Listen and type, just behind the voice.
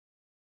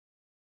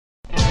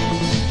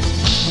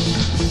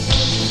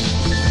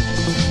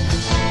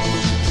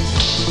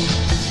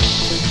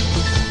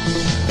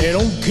an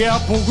old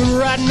cowpoke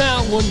riding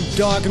out one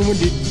dark and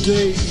windy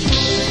day.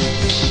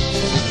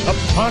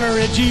 Upon a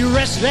ridge he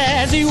rested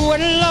as he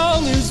went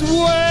along his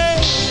way.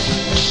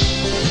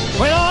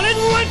 When all at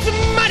once a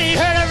mighty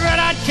herd of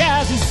red-eyed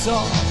cows he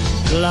saw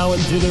glowing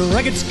through the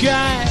rugged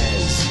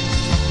skies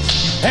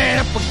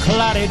and up a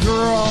cloudy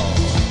draw.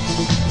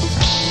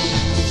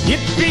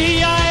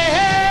 Yippee-yi-hey,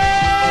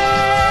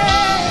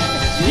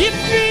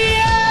 yippee-yi.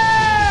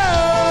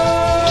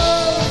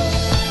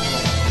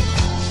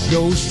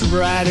 Ghost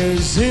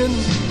riders in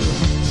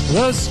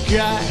the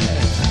sky.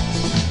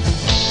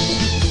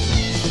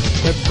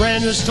 Their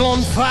brands are still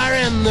on fire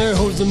and their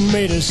hooves are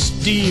made of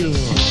steel.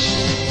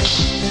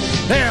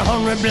 They're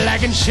hungry,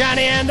 black and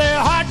shiny, and their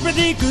heartbeat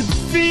he could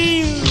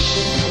feel.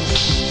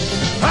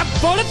 A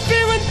bullet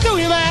fear went through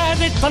him as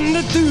they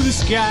thundered through the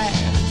sky.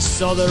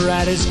 Saw the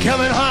riders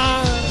coming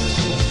hard,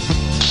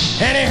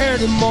 and he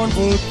heard a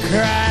mournful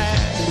cry.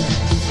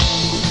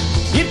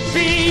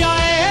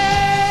 Yippee-yi-hey,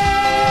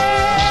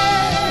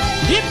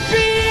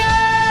 yippee-yi.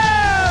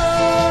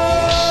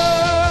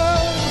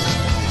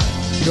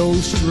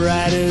 Ghost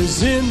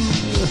riders in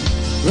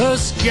the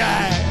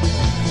sky.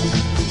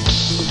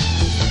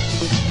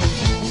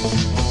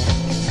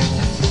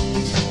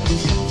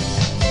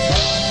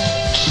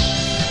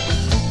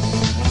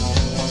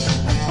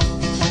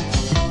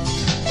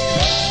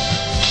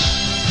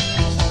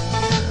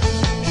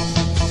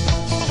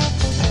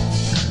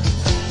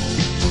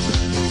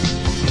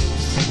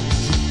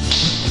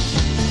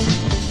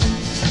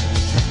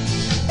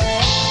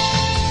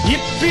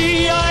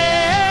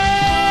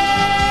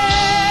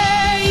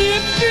 Yippee-yi-hey,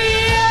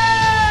 yippee-yi.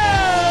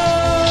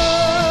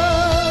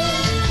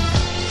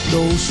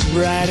 Ghost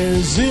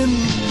riders in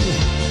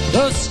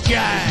the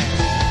sky.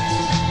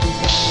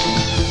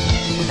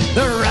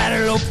 The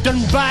rider loped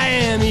on by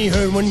him, he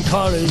heard one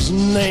call his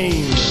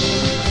name.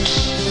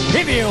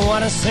 If you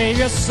want to save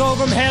your soul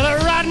from hell,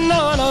 riding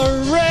on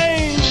a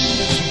range.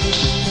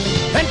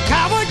 And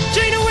Cowboy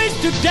Jane away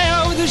stood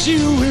down with his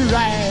shoe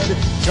ride,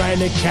 trying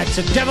to catch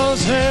the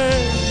devil's herd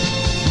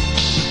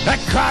that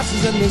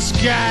crosses in the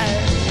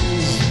skies.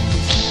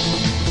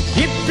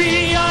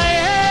 Yippee-yi-hey,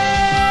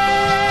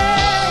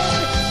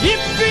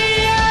 yippee-yi.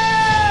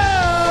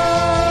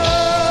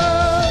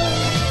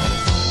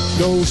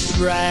 Ghost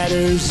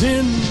riders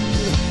in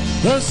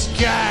the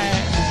sky.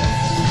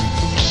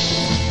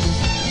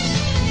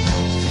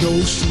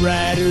 Ghost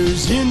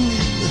riders in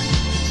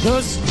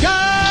the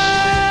sky.